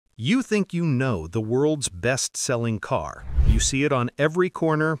You think you know the world's best-selling car. You see it on every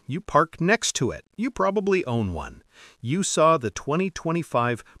corner, you park next to it, you probably own one. You saw the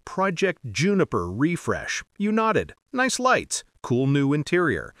 2025 Project Juniper refresh. You nodded. Nice lights, cool new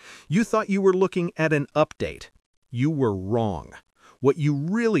interior. You thought you were looking at an update. You were wrong. What you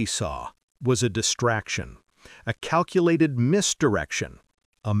really saw was a distraction, a calculated misdirection,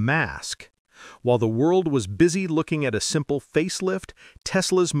 a mask. While the world was busy looking at a simple facelift,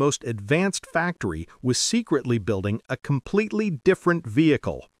 Tesla's most advanced factory was secretly building a completely different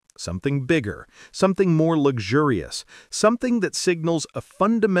vehicle. Something bigger, something more luxurious, something that signals a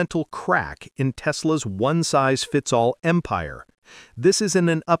fundamental crack in Tesla's one-size-fits-all empire. This isn't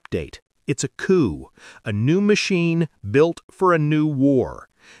an update. It's a coup, a new machine built for a new war.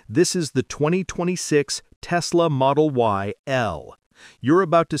 This is the 2026 Tesla Model Y L. You're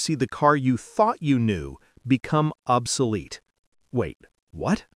about to see the car you thought you knew become obsolete. Wait,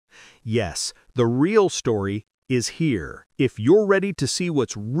 what? Yes, the real story is here. If you're ready to see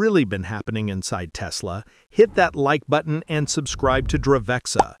what's really been happening inside Tesla, hit that like button and subscribe to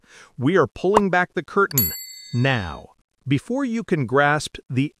Dravexa. We are pulling back the curtain now. Before you can grasp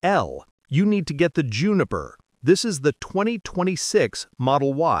the L, you need to get the Juniper. This is the 2026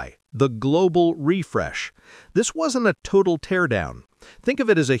 Model Y, the global refresh. This wasn't a total teardown. Think of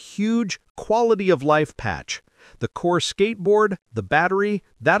it as a huge quality-of-life patch. The core skateboard, the battery,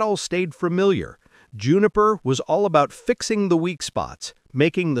 that all stayed familiar. Juniper was all about fixing the weak spots,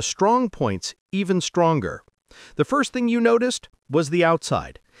 making the strong points even stronger. The first thing you noticed was the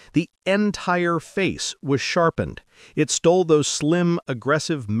outside. The entire face was sharpened. It stole those slim,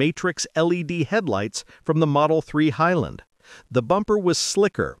 aggressive matrix LED headlights from the Model 3 Highland. The bumper was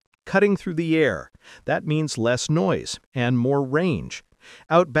slicker, cutting through the air. That means less noise and more range.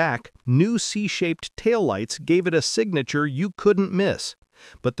 Out back, new C-shaped taillights gave it a signature you couldn't miss.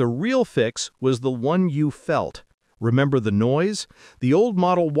 But the real fix was the one you felt. Remember the noise? The old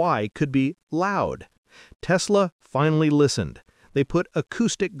Model Y could be loud. Tesla finally listened. They put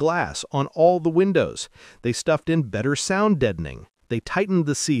acoustic glass on all the windows. They stuffed in better sound deadening. They tightened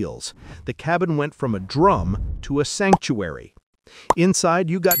the seals. The cabin went from a drum to a sanctuary. Inside,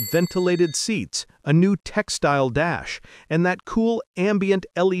 you got ventilated seats, a new textile dash, and that cool ambient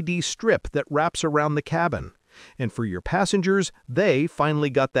LED strip that wraps around the cabin. And for your passengers, they finally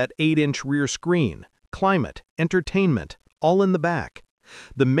got that 8-inch rear screen, climate, entertainment, all in the back.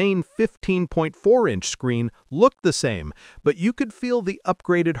 The main 15.4-inch screen looked the same, but you could feel the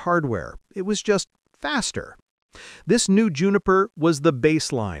upgraded hardware. It was just faster. This new Juniper was the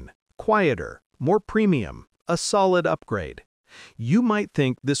baseline, quieter, more premium, a solid upgrade. You might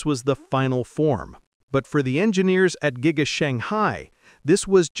think this was the final form, but for the engineers at Giga Shanghai, this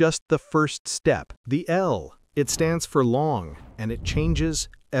was just the first step. The L, it stands for long, and it changes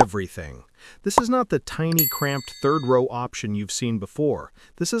everything. This is not the tiny, cramped third-row option you've seen before.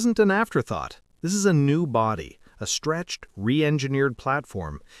 This isn't an afterthought. This is a new body, a stretched, re-engineered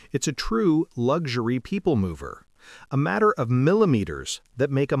platform. It's a true luxury people mover. A matter of millimeters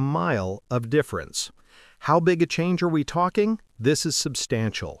that make a mile of difference. How big a change are we talking? This is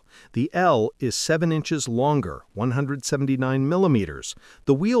substantial. The L is 7 inches longer, 179 millimeters.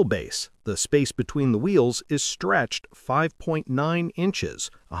 The wheelbase, the space between the wheels, is stretched 5.9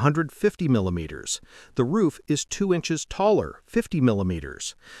 inches, 150 millimeters. The roof is 2 inches taller, 50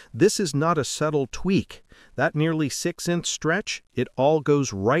 millimeters. This is not a subtle tweak. That nearly 6-inch stretch, it all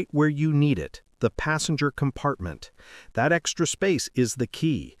goes right where you need it. The passenger compartment. That extra space is the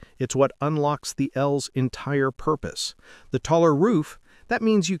key. It's what unlocks the L's entire purpose. The taller roof, that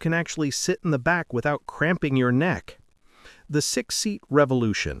means you can actually sit in the back without cramping your neck. The 6-seat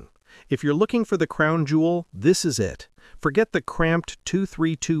revolution. If you're looking for the crown jewel, this is it. Forget the cramped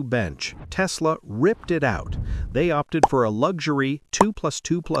 232 bench. Tesla ripped it out. They opted for a luxury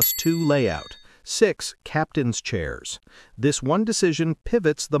 2+2+2 layout. 6 captain's chairs. This one decision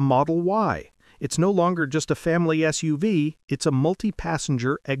pivots the Model Y. It's no longer just a family SUV, it's a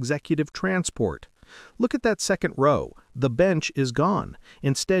multi-passenger executive transport. Look at that second row. The bench is gone.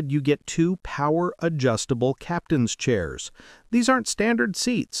 Instead, you get 2 power-adjustable captain's chairs. These aren't standard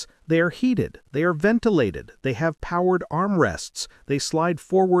seats. They are heated. They are ventilated. They have powered armrests. They slide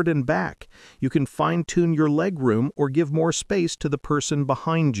forward and back. You can fine-tune your legroom or give more space to the person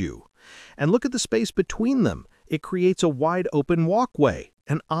behind you. And look at the space between them. It creates a wide-open walkway.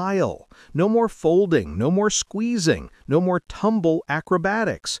 An aisle. No more folding, no more squeezing, no more tumble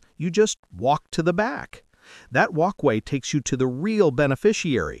acrobatics. You just walk to the back. That walkway takes you to the real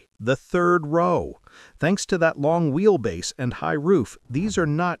beneficiary, the third row. Thanks to that long wheelbase and high roof, these are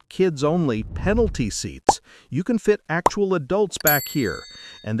not kids-only penalty seats. You can fit actual adults back here,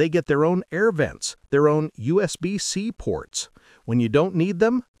 and they get their own air vents, their own USB-C ports. When you don't need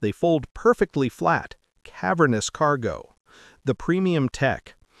them, they fold perfectly flat. Cavernous cargo. The premium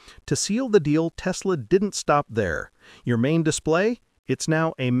tech. To seal the deal, Tesla didn't stop there. Your main display? It's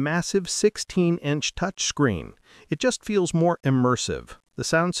now a massive 16-inch touchscreen. It just feels more immersive. The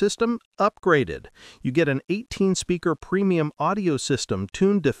sound system? Upgraded. You get an 18-speaker premium audio system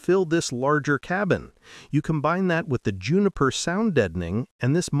tuned to fill this larger cabin. You combine that with the Juniper sound deadening,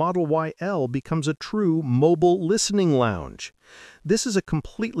 and this Model YL becomes a true mobile listening lounge. This is a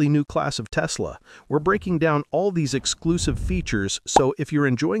completely new class of Tesla. We're breaking down all these exclusive features, so if you're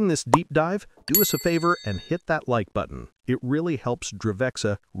enjoying this deep dive, do us a favor and hit that like button. It really helps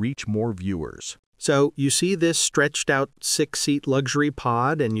Dravexa reach more viewers. So you see this stretched out 6-seat luxury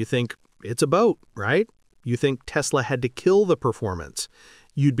pod and you think, it's a boat, right? You think Tesla had to kill the performance.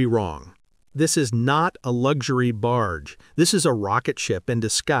 You'd be wrong. This is not a luxury barge. This is a rocket ship in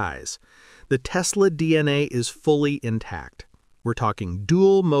disguise. The Tesla DNA is fully intact. We're talking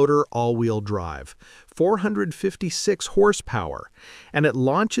dual-motor all-wheel drive, 456 horsepower, and it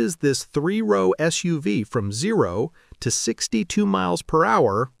launches this 3-row SUV from 0 to 62 miles per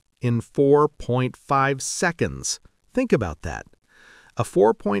hour in 4.5 seconds. Think about that. A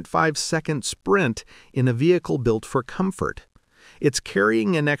 4.5-second sprint in a vehicle built for comfort. It's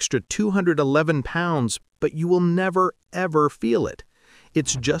carrying an extra 211 pounds, but you will never, ever feel it.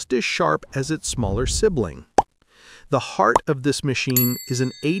 It's just as sharp as its smaller sibling. The heart of this machine is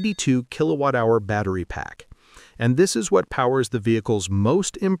an 82 kilowatt-hour battery pack, and this is what powers the vehicle's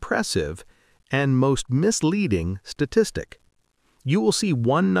most impressive and most misleading statistic. You will see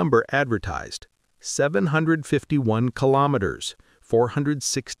one number advertised, 751 kilometers,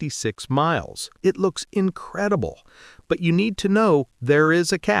 466 miles. It looks incredible, but you need to know there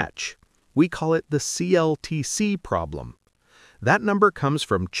is a catch. We call it the CLTC problem. That number comes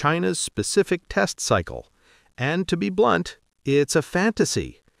from China's specific test cycle, and to be blunt, it's a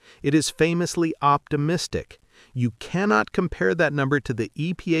fantasy. It is famously optimistic. You cannot compare that number to the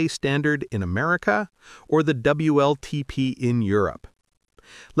EPA standard in America or the WLTP in Europe.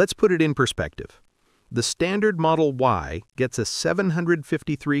 Let's put it in perspective. The standard Model Y gets a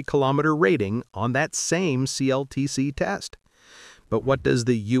 753-kilometer rating on that same CLTC test. But what does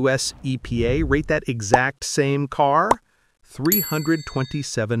the US EPA rate that exact same car?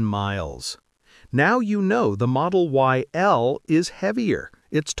 327 miles. Now you know the Model YL is heavier,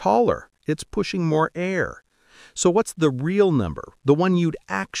 it's taller, it's pushing more air. So what's the real number, the one you'd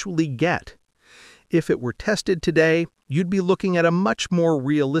actually get? If it were tested today, you'd be looking at a much more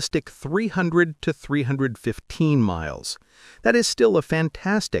realistic 300 to 315 miles. That is still a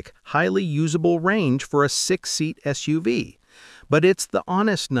fantastic, highly usable range for a 6-seat SUV, but it's the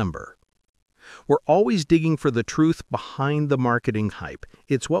honest number. We're always digging for the truth behind the marketing hype.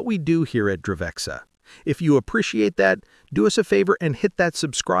 It's what we do here at Dravexa. If you appreciate that, do us a favor and hit that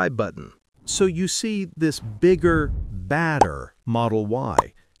subscribe button. So you see this bigger, badder Model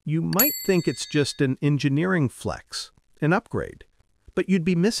Y. You might think it's just an engineering flex, an upgrade. But you'd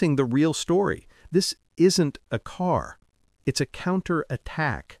be missing the real story. This isn't a car. It's a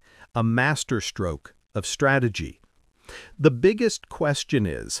counterattack, a masterstroke of strategy. The biggest question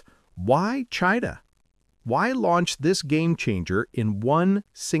is, why China? Why launch this game changer in one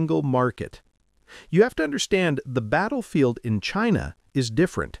single market? You have to understand the battlefield in China is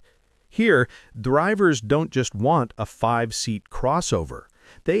different. Here, drivers don't just want a 5-seat crossover.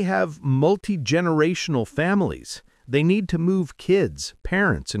 They have multi-generational families. They need to move kids,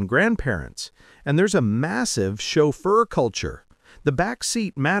 parents, and grandparents. And there's a massive chauffeur culture. The back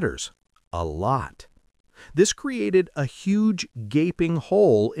seat matters a lot. This created a huge gaping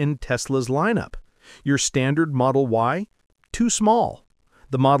hole in Tesla's lineup. Your standard Model Y? Too small.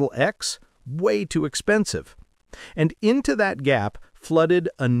 The Model X? Way too expensive. And into that gap flooded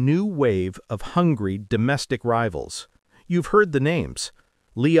a new wave of hungry domestic rivals. You've heard the names.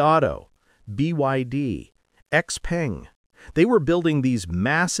 Li Auto, BYD, XPeng. They were building these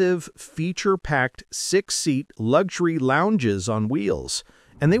massive, feature-packed 6-seat luxury lounges on wheels,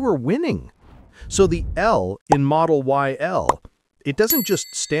 and they were winning. So the L in Model YL, it doesn't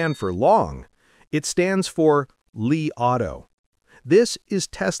just stand for long, it stands for Li Auto. This is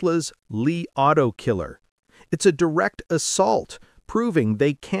Tesla's Li Auto killer. It's a direct assault, proving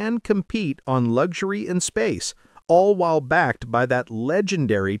they can compete on luxury and space, all while backed by that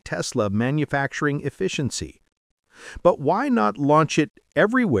legendary Tesla manufacturing efficiency. But why not launch it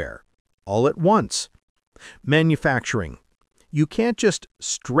everywhere, all at once? Manufacturing. You can't just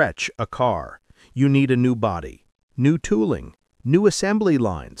stretch a car. You need a new body, new tooling, new assembly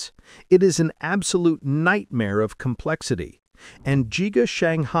lines. It is an absolute nightmare of complexity. And Giga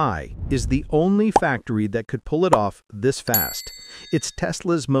Shanghai is the only factory that could pull it off this fast. It's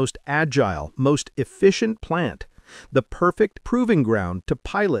Tesla's most agile, most efficient plant, the perfect proving ground to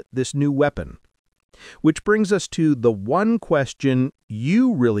pilot this new weapon. Which brings us to the one question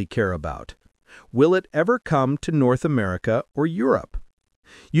you really care about. Will it ever come to North America or Europe?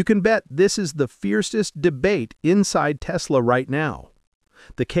 You can bet this is the fiercest debate inside Tesla right now.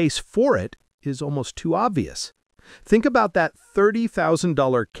 The case for it is almost too obvious. Think about that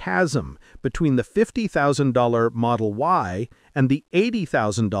 $30,000 chasm between the $50,000 Model Y and the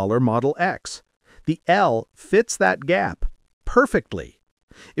 $80,000 Model X. The L fits that gap perfectly.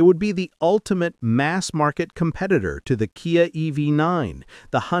 It would be the ultimate mass-market competitor to the Kia EV9,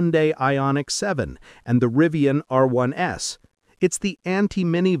 the Hyundai Ioniq 7, and the Rivian R1S. It's the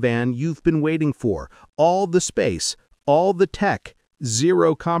anti-minivan you've been waiting for. All the space, all the tech,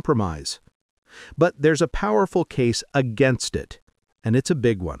 zero compromise. But there's a powerful case against it, and it's a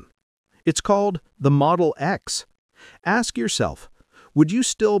big one. It's called the Model X. Ask yourself, would you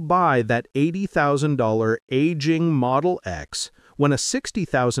still buy that $80,000 aging Model X when a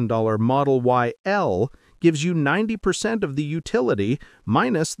 $60,000 Model Y L gives you 90% of the utility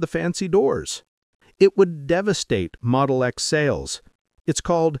minus the fancy doors? It would devastate Model X sales. It's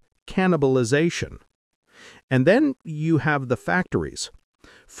called cannibalization. And then you have the factories.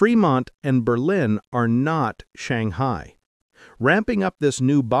 Fremont and Berlin are not Shanghai. Ramping up this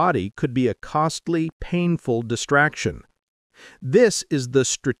new body could be a costly, painful distraction. This is the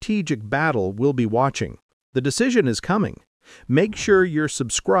strategic battle we'll be watching. The decision is coming. Make sure you're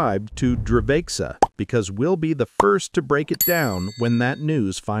subscribed to Dravexa because we'll be the first to break it down when that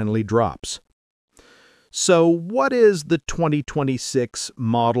news finally drops. So what is the 2026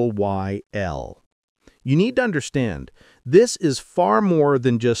 Model Y L? You need to understand, this is far more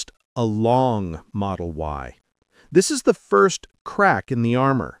than just a long Model Y. This is the first crack in the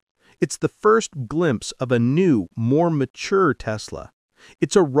armor. It's the first glimpse of a new, more mature Tesla.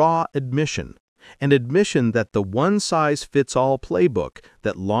 It's a raw admission, an admission that the one-size-fits-all playbook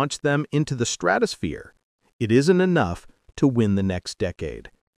that launched them into the stratosphere, it isn't enough to win the next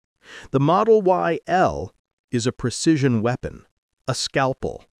decade. The Model Y L is a precision weapon, a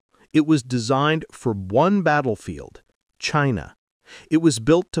scalpel. It was designed for one battlefield, China. It was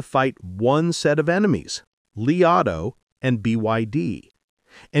built to fight one set of enemies, Li Auto and BYD.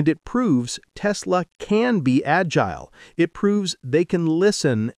 And it proves Tesla can be agile. It proves they can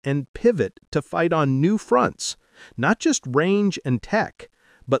listen and pivot to fight on new fronts, not just range and tech,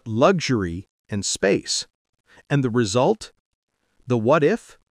 but luxury and space. And the result? The what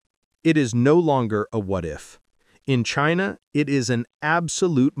if? It is no longer a what if. In China, it is an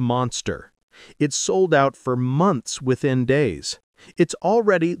absolute monster. It's sold out for months within days. It's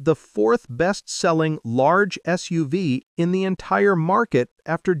already the fourth best-selling large SUV in the entire market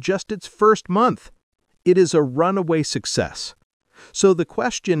after just its first month. It is a runaway success. So the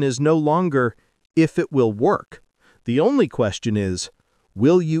question is no longer if it will work. The only question is,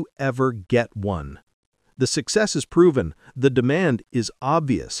 will you ever get one? The success is proven, the demand is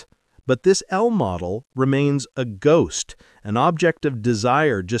obvious. But this L model remains a ghost, an object of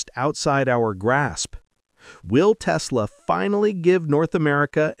desire just outside our grasp. Will Tesla finally give North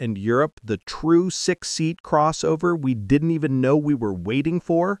America and Europe the true six-seat crossover we didn't even know we were waiting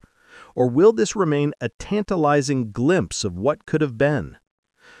for? Or will this remain a tantalizing glimpse of what could have been?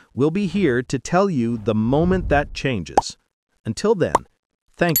 We'll be here to tell you the moment that changes. Until then,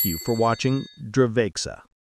 thank you for watching Dravexa.